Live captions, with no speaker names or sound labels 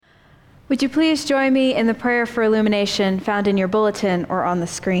Would you please join me in the prayer for illumination found in your bulletin or on the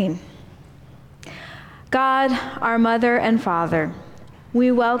screen? God, our Mother and Father, we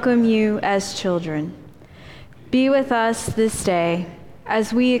welcome you as children. Be with us this day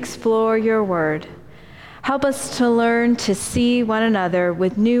as we explore your word. Help us to learn to see one another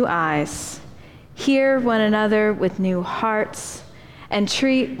with new eyes, hear one another with new hearts, and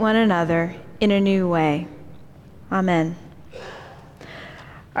treat one another in a new way. Amen.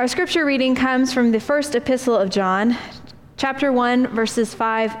 Our scripture reading comes from the first epistle of John, chapter 1, verses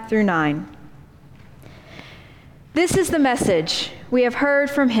 5 through 9. This is the message we have heard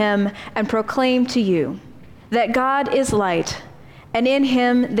from him and proclaimed to you, that God is light, and in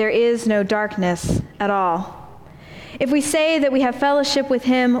him there is no darkness at all. If we say that we have fellowship with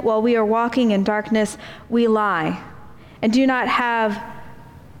him while we are walking in darkness, we lie and do not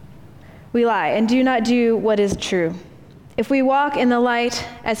do what is true. If we walk in the light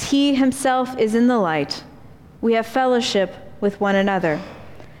as he himself is in the light, we have fellowship with one another.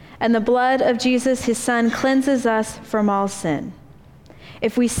 And the blood of Jesus, his Son, cleanses us from all sin.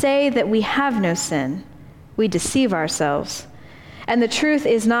 If we say that we have no sin, we deceive ourselves, and the truth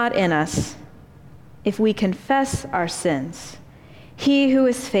is not in us. If we confess our sins, he who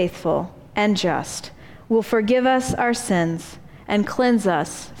is faithful and just will forgive us our sins and cleanse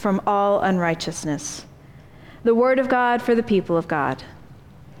us from all unrighteousness. The word of God for the people of God.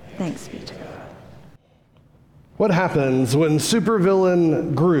 Thanks be to God. What happens when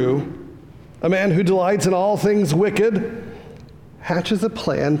supervillain Gru, a man who delights in all things wicked, hatches a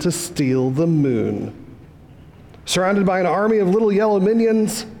plan to steal the moon? Surrounded by an army of little yellow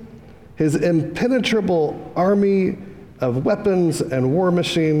minions, his impenetrable army of weapons and war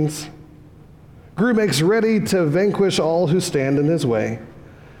machines, Gru makes ready to vanquish all who stand in his way.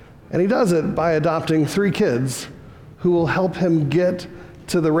 And he does it by adopting 3 kids who will help him get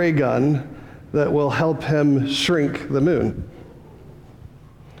to the ray gun that will help him shrink the moon.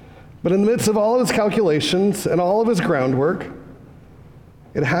 But in the midst of all of his calculations and all of his groundwork,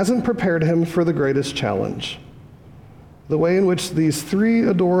 it hasn't prepared him for the greatest challenge: the way in which these 3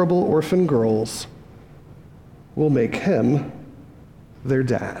 adorable orphan girls will make him their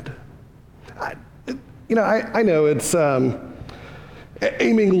dad. I know it's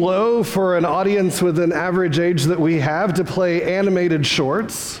aiming low for an audience with an average age that we have to play animated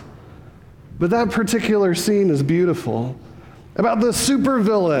shorts, but that particular scene is beautiful. About the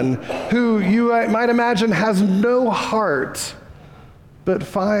supervillain who you might imagine has no heart, but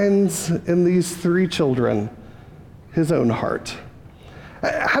finds in these 3 children his own heart.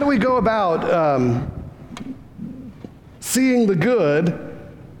 How do we go about seeing the good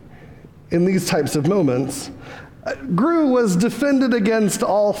in these types of moments? Gru was defended against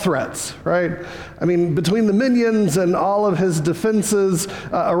all threats, right? I mean, between the minions and all of his defenses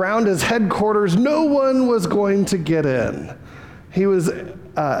around his headquarters, no one was going to get in. He was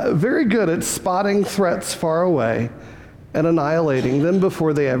very good at spotting threats far away and annihilating them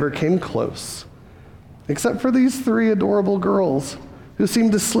before they ever came close, except for these 3 adorable girls who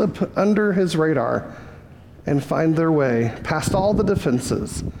seemed to slip under his radar and find their way past all the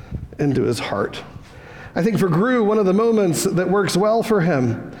defenses into his heart. I think for Gru, one of the moments that works well for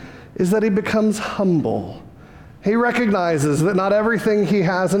him is that he becomes humble. He recognizes that not everything he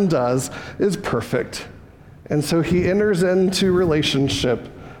has and does is perfect, and so he enters into relationship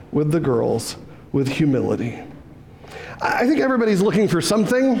with the girls with humility. I think everybody's looking for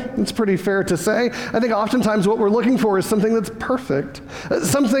something. It's pretty fair to say. I think oftentimes what we're looking for is something that's perfect,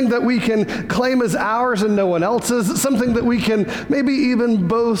 something that we can claim as ours and no one else's, something that we can maybe even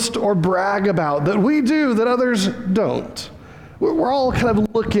boast or brag about, that we do that others don't. We're all kind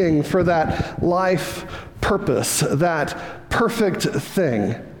of looking for that life purpose, that perfect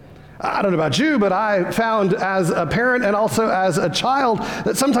thing. I don't know about you, but I found as a parent and also as a child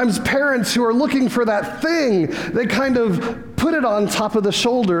that sometimes parents who are looking for that thing, they kind of put it on top of the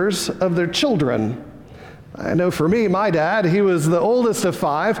shoulders of their children. I know for me, my dad, he was the oldest of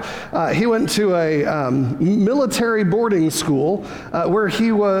 5. He went to a military boarding school where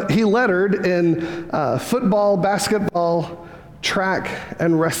he lettered in football, basketball, track,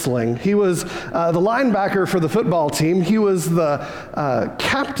 and wrestling. He was the linebacker for the football team. He was the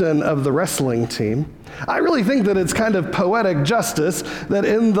captain of the wrestling team. I really think that it's kind of poetic justice that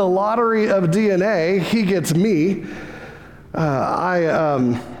in the lottery of DNA, he gets me.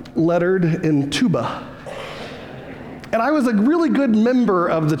 I lettered in tuba. And I was a really good member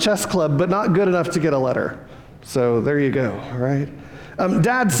of the chess club, but not good enough to get a letter. So there you go, right?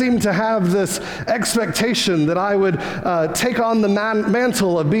 Dad seemed to have this expectation that I would take on the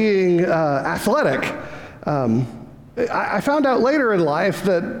mantle of being athletic. I found out later in life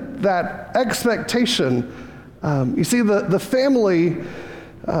that expectation, you see, the family,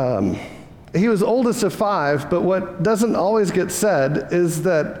 he was oldest of 5, but what doesn't always get said is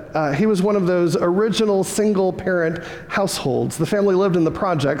that he was one of those original single-parent households. The family lived in the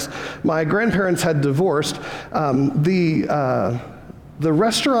projects. My grandparents had divorced. The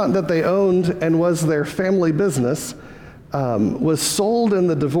restaurant that they owned and was their family business was sold in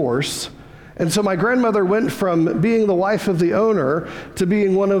the divorce. And so my grandmother went from being the wife of the owner to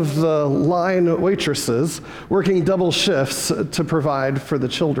being one of the line waitresses, working double shifts to provide for the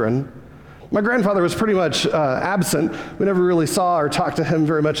children. My grandfather was pretty much absent. We never really saw or talked to him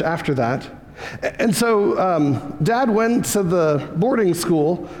very much after that. And so Dad went to the boarding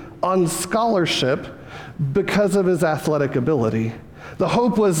school on scholarship because of his athletic ability. The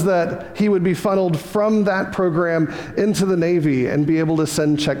hope was that he would be funneled from that program into the Navy and be able to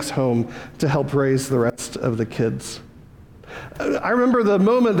send checks home to help raise the rest of the kids. I remember the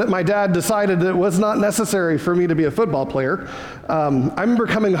moment that my dad decided that it was not necessary for me to be a football player. I remember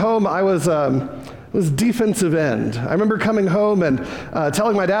coming home, I was defensive end. I remember coming home and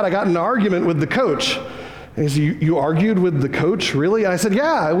telling my dad I got in an argument with the coach. And he said, you argued with the coach, really? And I said,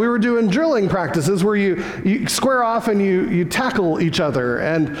 yeah, we were doing drilling practices where you square off and you tackle each other.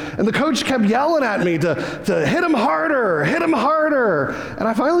 And the coach kept yelling at me to hit him harder, hit him harder. And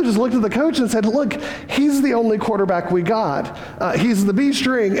I finally just looked at the coach and said, look, he's the only quarterback we got. He's the B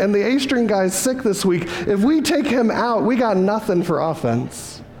string, and the A string guy's sick this week. If we take him out, we got nothing for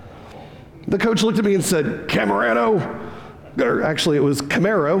offense. The coach looked at me and said, Camerano, or actually it was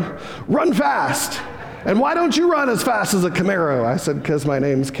Camaro, run fast. And why don't you run as fast as a Camaro? I said, because my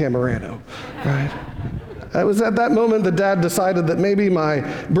name's Camerano, right? It was at that moment that Dad decided that maybe my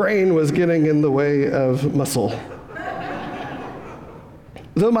brain was getting in the way of muscle.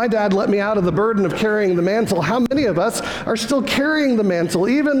 Though my dad let me out of the burden of carrying the mantle, how many of us are still carrying the mantle,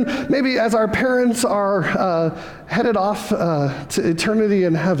 even maybe as our parents are headed off to eternity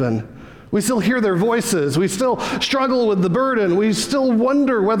in heaven? We still hear their voices. We still struggle with the burden. We still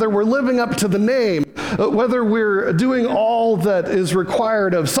wonder whether we're living up to the name, whether we're doing all that is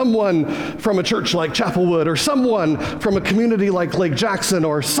required of someone from a church like Chapelwood, or someone from a community like Lake Jackson,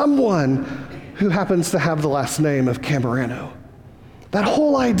 or someone who happens to have the last name of Camerano. That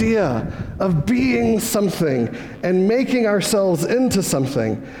whole idea of being something and making ourselves into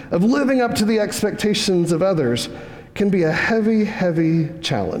something, of living up to the expectations of others, can be a heavy, heavy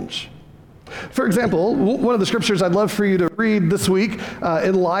challenge. For example, one of the scriptures I'd love for you to read this week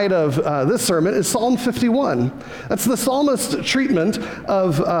in light of this sermon is Psalm 51. That's the psalmist's treatment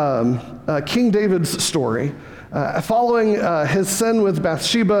of King David's story. Following his sin with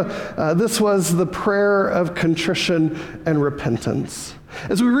Bathsheba, this was the prayer of contrition and repentance.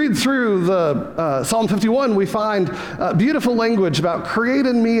 As we read through the Psalm 51, we find beautiful language about create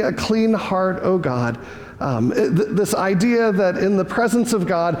in me a clean heart, O God. This idea that in the presence of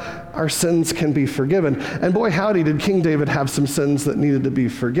God, our sins can be forgiven. And boy, howdy, did King David have some sins that needed to be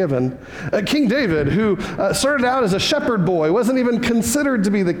forgiven. King David, who started out as a shepherd boy, wasn't even considered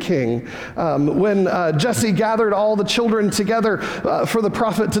to be the king. When Jesse gathered all the children together for the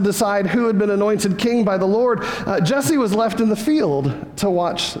prophet to decide who had been anointed king by the Lord, Jesse was left in the field to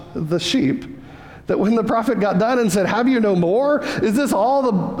watch the sheep. That when the prophet got done and said, have you no more? Is this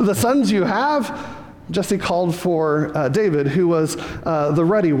all the sons you have? Jesse called for David, who was the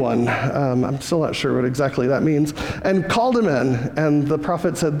ruddy one. I'm still not sure what exactly that means, and called him in. And the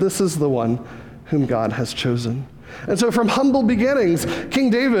prophet said, this is the one whom God has chosen. And so from humble beginnings, King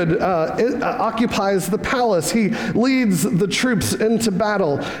David occupies the palace. He leads the troops into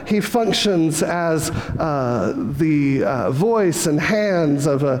battle. He functions as the voice and hands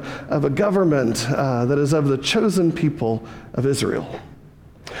of a government that is of the chosen people of Israel.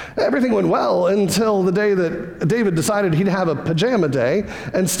 Everything went well until the day that David decided he'd have a pajama day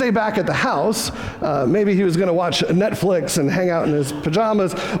and stay back at the house. Maybe he was going to watch Netflix and hang out in his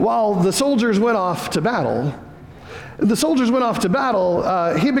pajamas while the soldiers went off to battle. The soldiers went off to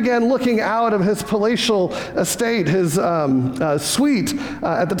battle. He began looking out of his palatial estate, his suite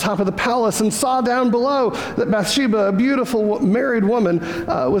at the top of the palace, and saw down below that Bathsheba, a beautiful married woman,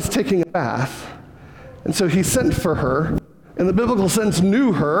 was taking a bath. And so he sent for her. In the biblical sense,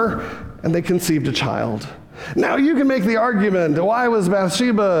 knew her, and they conceived a child. Now you can make the argument, why was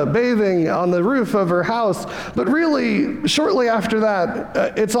Bathsheba bathing on the roof of her house? But really, shortly after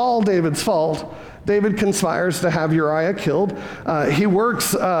that, it's all David's fault. David conspires to have Uriah killed. He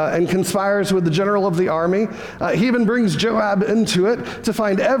works and conspires with the general of the army. He even brings Joab into it to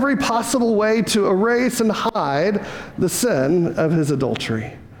find every possible way to erase and hide the sin of his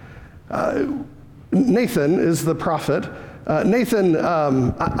adultery. Nathan is the prophet. Nathan,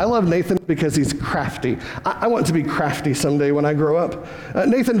 I love Nathan because he's crafty. I want to be crafty someday when I grow up.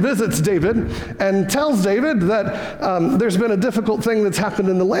 Nathan visits David and tells David that there's been a difficult thing that's happened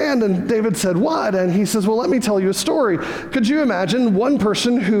in the land, and David said, "What?" And he says, "Well, let me tell you a story. Could you imagine one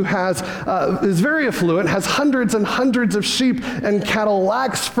person who is very affluent, has hundreds and hundreds of sheep and cattle,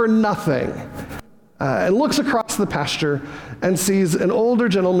 lacks for nothing, and looks across the pasture and sees an older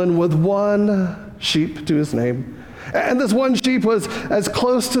gentleman with one sheep to his name. And this one sheep was as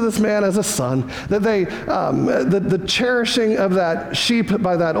close to this man as a son, that the cherishing of that sheep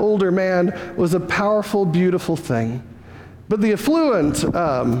by that older man was a powerful, beautiful thing. But the affluent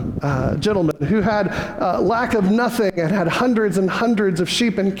gentleman who had lack of nothing and had hundreds and hundreds of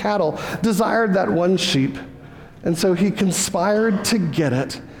sheep and cattle desired that one sheep. And so he conspired to get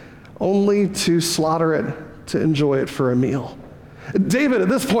it, only to slaughter it, to enjoy it for a meal." David, at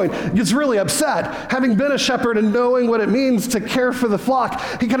this point, gets really upset. Having been a shepherd and knowing what it means to care for the flock,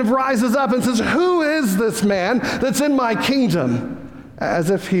 he kind of rises up and says, "Who is this man that's in my kingdom?" As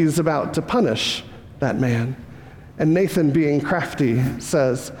if he's about to punish that man. And Nathan, being crafty,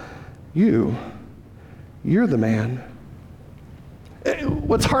 says, You're the man."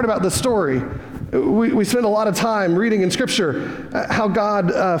 What's hard about this story, we spend a lot of time reading in Scripture how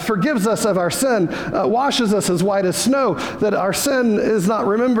God forgives us of our sin, washes us as white as snow, that our sin is not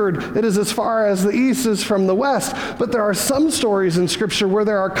remembered. It is as far as the east is from the west. But there are some stories in Scripture where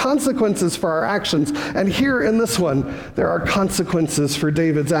there are consequences for our actions. And here in this one, there are consequences for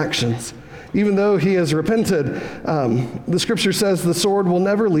David's actions. Even though he has repented, the Scripture says the sword will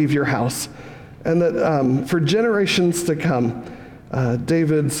never leave your house, and that for generations to come,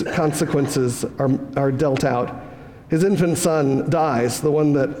 David's consequences are dealt out. His infant son dies, the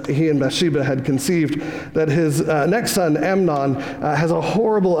one that he and Bathsheba had conceived, that his next son, Amnon, has a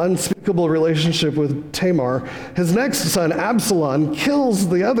horrible, unspeakable relationship with Tamar. His next son, Absalom, kills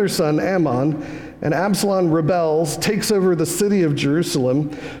the other son, Ammon, and Absalom rebels, takes over the city of Jerusalem,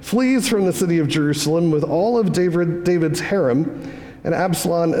 flees from the city of Jerusalem with all of David's harem, and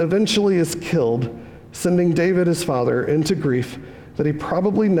Absalom eventually is killed, sending David, his father, into grief that he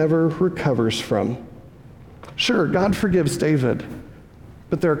probably never recovers from. Sure, God forgives David,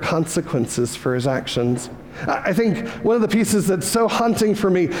 but there are consequences for his actions. I think one of the pieces that's so haunting for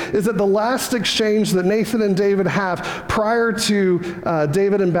me is that the last exchange that Nathan and David have prior to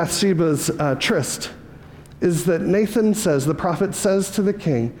David and Bathsheba's tryst is that Nathan says, the prophet says to the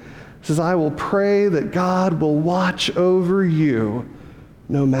king, says, "I will pray that God will watch over you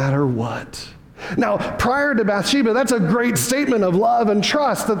no matter what." Now, prior to Bathsheba, that's a great statement of love and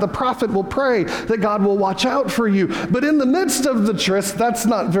trust that the prophet will pray that God will watch out for you. But in the midst of the tryst, that's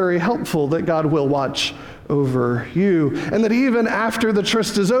not very helpful that God will watch over you. And that even after the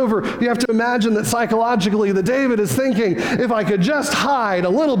tryst is over, you have to imagine that psychologically that David is thinking, if I could just hide a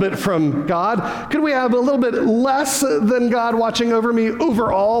little bit from God, could we have a little bit less than God watching over me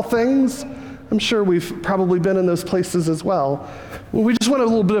over all things? I'm sure we've probably been in those places as well. We just want a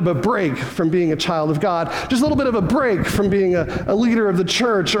little bit of a break from being a child of God, just a little bit of a break from being a leader of the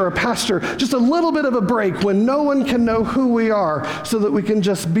church or a pastor, just a little bit of a break when no one can know who we are so that we can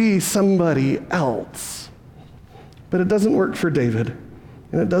just be somebody else. But it doesn't work for David,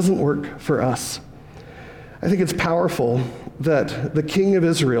 and it doesn't work for us. I think it's powerful that the king of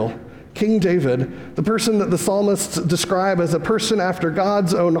Israel, King David, the person that the psalmists describe as a person after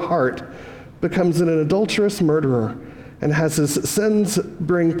God's own heart, becomes an adulterous murderer and has his sins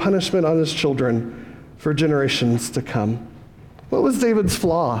bring punishment on his children for generations to come. What was David's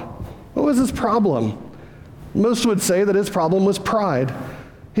flaw? What was his problem? Most would say that his problem was pride.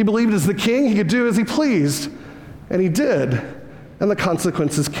 He believed as the king he could do as he pleased, and he did, and the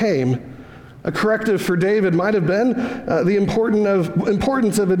consequences came. A corrective for David might have been the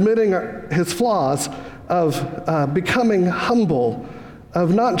importance of admitting his flaws, of becoming humble,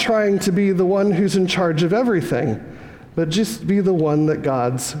 of not trying to be the one who's in charge of everything, but just be the one that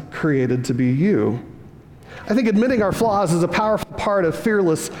God's created to be you. I think admitting our flaws is a powerful part of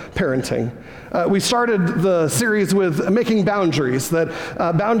fearless parenting. We started the series with making boundaries, that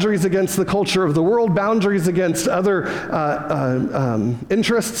boundaries against the culture of the world, boundaries against other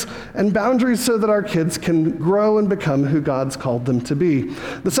interests, and boundaries so that our kids can grow and become who God's called them to be.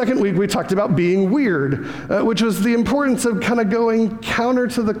 The second week we talked about being weird, which was the importance of kind of going counter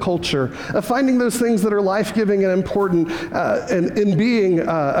to the culture, of finding those things that are life-giving and important in being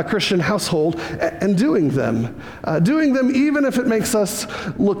a Christian household and doing them. them even if it makes us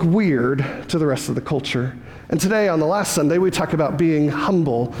look weird to the rest of the culture. And today, on the last Sunday, we talk about being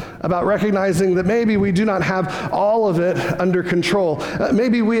humble, about recognizing that maybe we do not have all of it under control.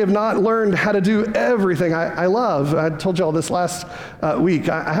 Maybe we have not learned how to do everything. I love, I told you all this last week,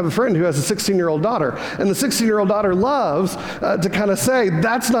 I have a friend who has a 16-year-old daughter, and the 16-year-old daughter loves to kind of say,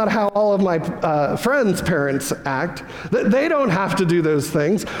 that's not how all of my friends' parents act. They don't have to do those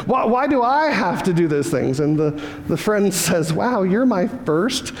things. Why do I have to do those things? And the friend says, wow, you're my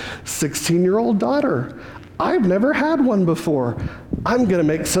first 16-year-old daughter. I've never had one before. I'm going to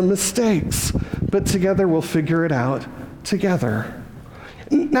make some mistakes, but together we'll figure it out together.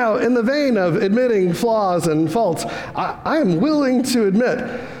 Now, in the vein of admitting flaws and faults, I am willing to admit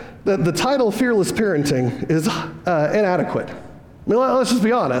that the title Fearless Parenting is inadequate. I mean, let's just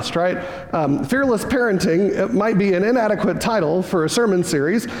be honest, right? Fearless Parenting, it might be an inadequate title for a sermon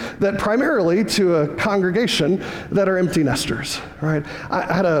series that primarily to a congregation that are empty nesters, right?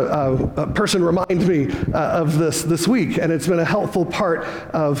 I had a person remind me of this week, and it's been a helpful part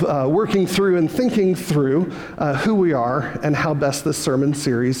of working through and thinking through who we are and how best this sermon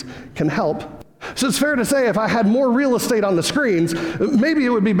series can help. So it's fair to say if I had more real estate on the screens, maybe it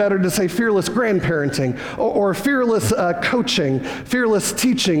would be better to say fearless grandparenting or fearless coaching, fearless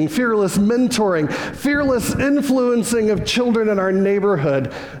teaching, fearless mentoring, fearless influencing of children in our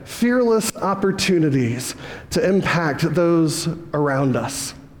neighborhood, fearless opportunities to impact those around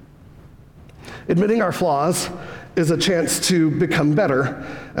us. Admitting our flaws is a chance to become better.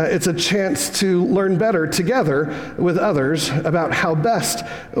 It's a chance to learn better together with others about how best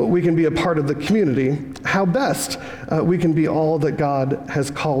we can be a part of the community, how best we can be all that God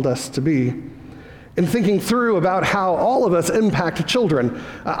has called us to be. In thinking through about how all of us impact children,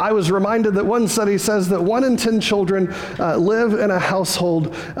 I was reminded that one study says that 1 in 10 children live in a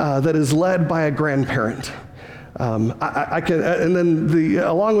household that is led by a grandparent. Along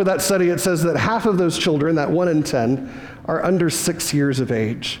with that study, it says that half of those children, that 1 in 10, are under 6 years of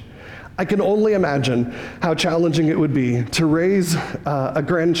age. I can only imagine how challenging it would be to raise a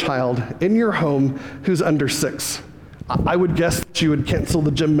grandchild in your home who's under 6. I would guess that you would cancel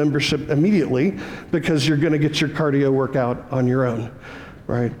the gym membership immediately because you're going to get your cardio workout on your own,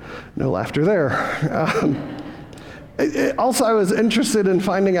 right? No laughter there. Also, I was interested in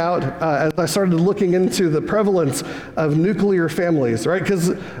finding out, as I started looking into the prevalence of nuclear families, right?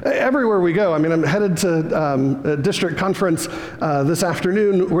 Because everywhere we go, I mean, I'm headed to a district conference this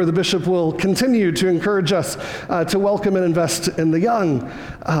afternoon where the bishop will continue to encourage us to welcome and invest in the young.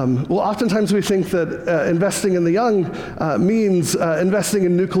 Well, oftentimes we think that investing in the young means investing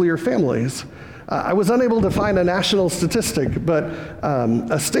in nuclear families. I was unable to find a national statistic, but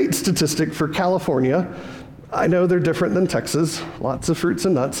a state statistic for California. I know they're different than Texas, lots of fruits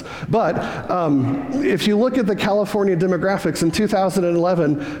and nuts, but if you look at the California demographics in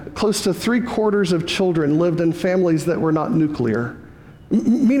 2011, close to 3/4 of children lived in families that were not nuclear,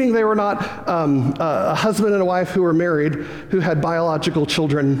 meaning they were not a husband and a wife who were married who had biological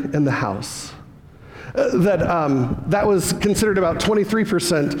children in the house. That was considered about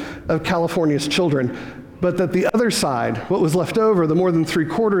 23% of California's children. But that the other side, what was left over, the more than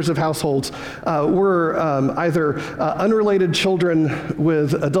 3/4 of households, were either unrelated children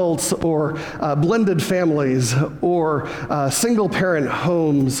with adults or blended families or single-parent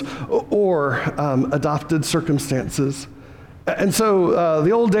homes or adopted circumstances. And so the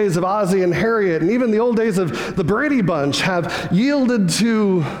old days of Ozzie and Harriet and even the old days of the Brady Bunch have yielded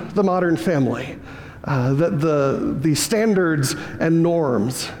to the modern family. That the standards and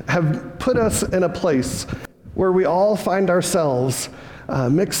norms have put us in a place where we all find ourselves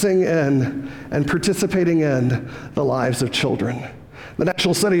mixing in and participating in the lives of children. The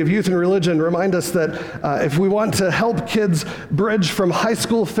National Study of Youth and Religion remind us that if we want to help kids bridge from high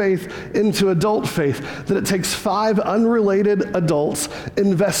school faith into adult faith, that it takes 5 unrelated adults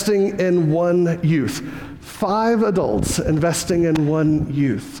investing in one youth. 5 adults investing in one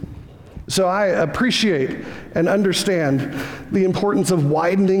youth. So I appreciate and understand the importance of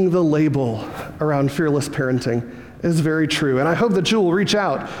widening the label around fearless parenting. It is very true. And I hope that you will reach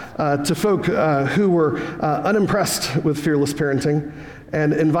out to folk who were unimpressed with fearless parenting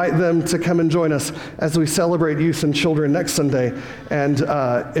and invite them to come and join us as we celebrate youth and children next Sunday and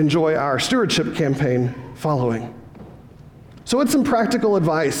enjoy our stewardship campaign following. So what's some practical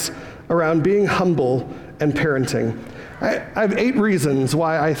advice around being humble and parenting? I have 8 reasons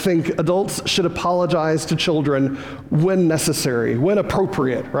why I think adults should apologize to children when necessary, when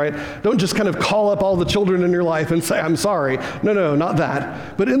appropriate, right? Don't just kind of call up all the children in your life and say, I'm sorry. No, not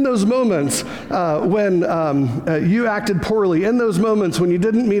that. But in those moments when you acted poorly, in those moments when you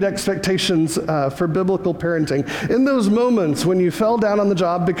didn't meet expectations for biblical parenting, in those moments when you fell down on the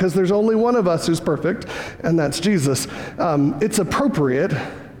job because there's only one of us who's perfect, and that's Jesus, it's appropriate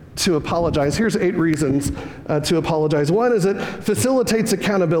to apologize. Here's 8 reasons to apologize. One is it facilitates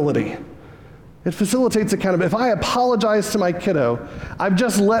accountability. It facilitates accountability. If I apologize to my kiddo, I've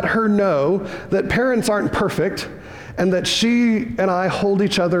just let her know that parents aren't perfect and that she and I hold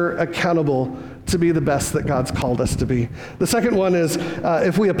each other accountable to be the best that God's called us to be. The second one is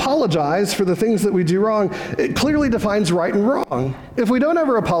if we apologize for the things that we do wrong, it clearly defines right and wrong. If we don't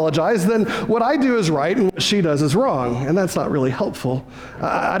ever apologize, then what I do is right and what she does is wrong, and that's not really helpful.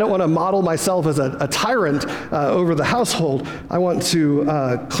 I don't want to model myself as a tyrant over the household. I want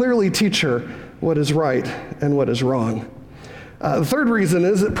to clearly teach her what is right and what is wrong. The third reason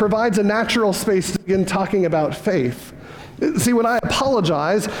is it provides a natural space to begin talking about faith. See, when I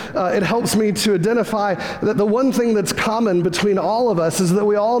apologize, it helps me to identify that the one thing that's common between all of us is that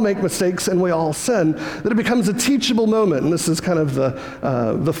we all make mistakes and we all sin, that it becomes a teachable moment. And this is kind of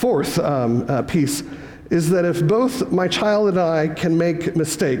the fourth piece, is that if both my child and I can make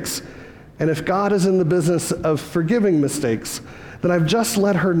mistakes, and if God is in the business of forgiving mistakes, then I've just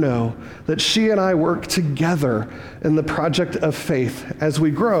let her know that she and I work together in the project of faith as we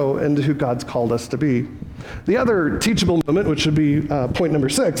grow into who God's called us to be. The other teachable moment, which would be point number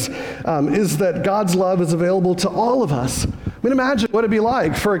 6, is that God's love is available to all of us. I mean, imagine what it'd be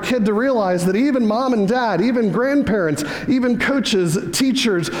like for a kid to realize that even mom and dad, even grandparents, even coaches,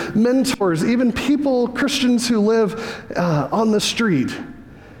 teachers, mentors, even people, Christians who live on the street,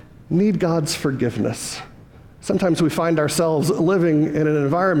 need God's forgiveness. Sometimes we find ourselves living in an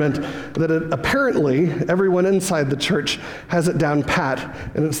environment that apparently everyone inside the church has it down pat,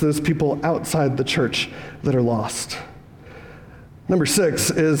 and it's those people outside the church that are lost. Number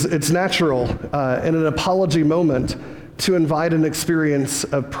 6 is it's natural in an apology moment to invite an experience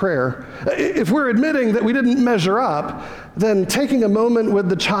of prayer. If we're admitting that we didn't measure up, then taking a moment with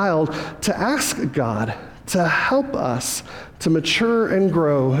the child to ask God to help us to mature and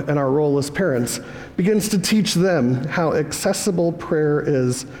grow in our role as parents begins to teach them how accessible prayer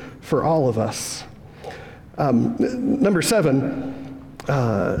is for all of us. Number seven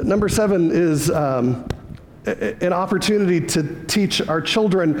is an opportunity to teach our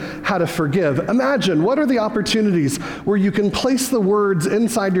children how to forgive. Imagine, what are the opportunities where you can place the words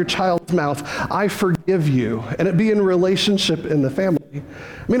inside your child's mouth, I forgive you, and it be in relationship in the family?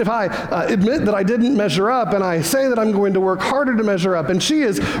 I mean, if I admit that I didn't measure up and I say that I'm going to work harder to measure up, and she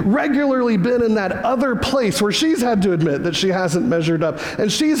has regularly been in that other place where she's had to admit that she hasn't measured up,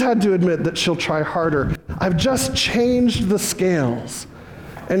 and she's had to admit that she'll try harder, I've just changed the scales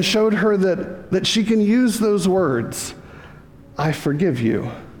and showed her that she can use those words, I forgive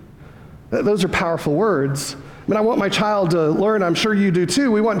you. Those are powerful words. I mean, I want my child to learn, I'm sure you do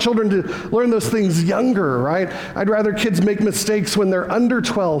too, we want children to learn those things younger, right? I'd rather kids make mistakes when they're under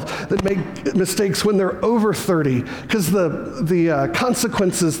 12 than make mistakes when they're over 30, because the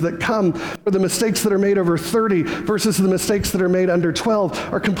consequences that come for the mistakes that are made over 30 versus the mistakes that are made under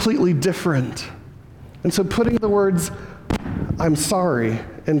 12 are completely different. And so putting the words, I'm sorry,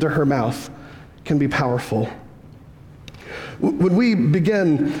 into her mouth can be powerful. When we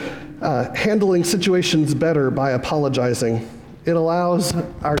begin handling situations better by apologizing, it allows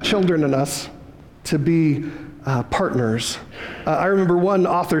our children and us to be partners. I remember one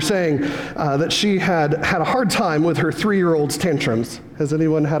author saying that she had a hard time with her 3-year-old's tantrums. Has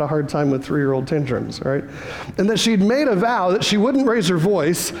anyone had a hard time with 3-year-old tantrums, right? And that she'd made a vow that she wouldn't raise her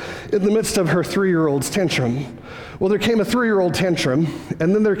voice in the midst of her 3-year-old's tantrum. Well, there came a 3-year-old tantrum,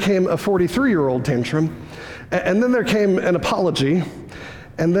 and then there came a 43-year-old tantrum, and then there came an apology,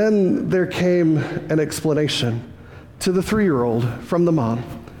 and then there came an explanation to the 3-year-old from the mom.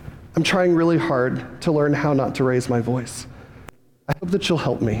 I'm trying really hard to learn how not to raise my voice. I hope that you'll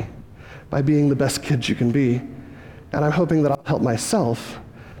help me by being the best kid you can be, and I'm hoping that I'll help myself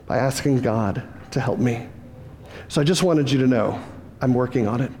by asking God to help me. So I just wanted you to know I'm working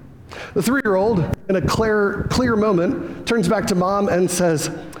on it. The 3-year-old, in a clear moment, turns back to mom and says,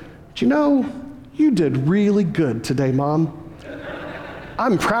 "Do you know, you did really good today, Mom.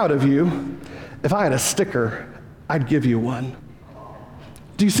 I'm proud of you. If I had a sticker, I'd give you one."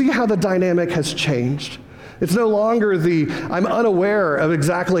 Do you see how the dynamic has changed? It's no longer I'm unaware of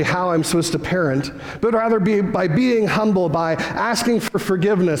exactly how I'm supposed to parent, but rather by being humble, by asking for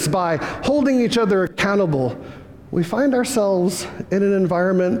forgiveness, by holding each other accountable, we find ourselves in an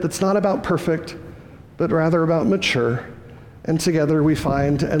environment that's not about perfect, but rather about mature. And together we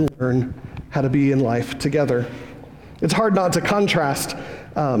find and learn how to be in life together. It's hard not to contrast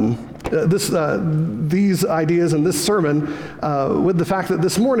these ideas in this sermon with the fact that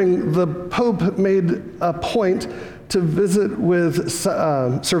this morning the Pope made a point to visit with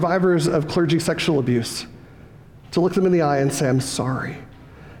survivors of clergy sexual abuse, to look them in the eye and say, I'm sorry.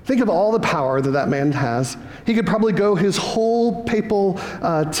 Think of all the power that that man has. He could probably go his whole papal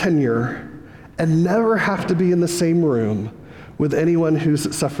tenure and never have to be in the same room with anyone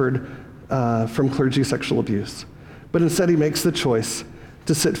who's suffered from clergy sexual abuse. But instead he makes the choice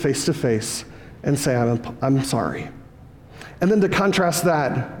to sit face to face and say, I'm sorry. And then to contrast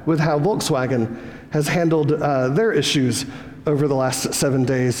that with how Volkswagen has handled their issues over the last 7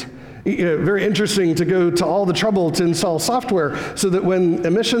 days. Very interesting to go to all the trouble to install software so that when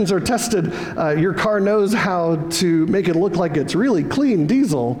emissions are tested, your car knows how to make it look like it's really clean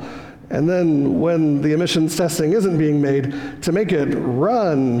diesel. And then when the emissions testing isn't being made, to make it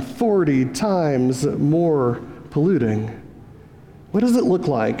run 40 times more polluting. What does it look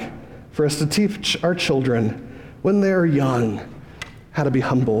like for us to teach our children when they're young how to be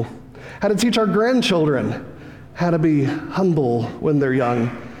humble? How to teach our grandchildren how to be humble when they're young?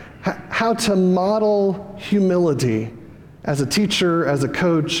 How to model humility as a teacher, as a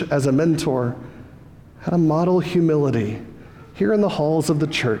coach, as a mentor. How to model humility here in the halls of the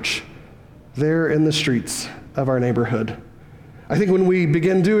church, there in the streets of our neighborhood. I think when we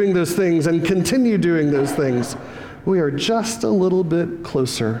begin doing those things and continue doing those things, we are just a little bit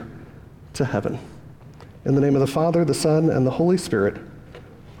closer to heaven. In the name of the Father, the Son, and the Holy Spirit,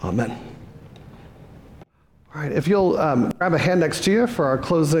 amen. All right, if you'll grab a hand next to you for our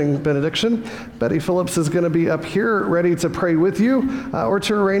closing benediction. Betty Phillips is going to be up here ready to pray with you or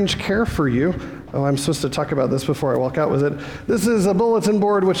to arrange care for you. Oh, I'm supposed to talk about this before I walk out with it. This is a bulletin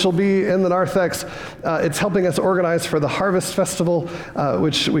board which will be in the narthex. It's helping us organize for the Harvest Festival,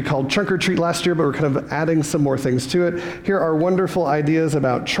 which we called Trunk or Treat last year, but we're kind of adding some more things to it. Here are wonderful ideas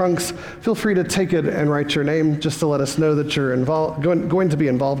about trunks. Feel free to take it and write your name just to let us know that you're going to be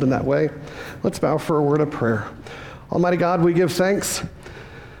involved in that way. Let's bow for a word of prayer. Almighty God, we give thanks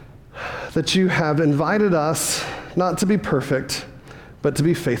that you have invited us not to be perfect, but to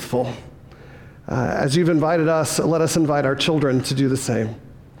be faithful. As you've invited us, let us invite our children to do the same.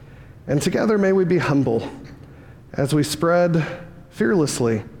 And together may we be humble as we spread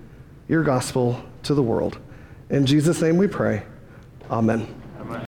fearlessly your gospel to the world. In Jesus' name we pray. Amen.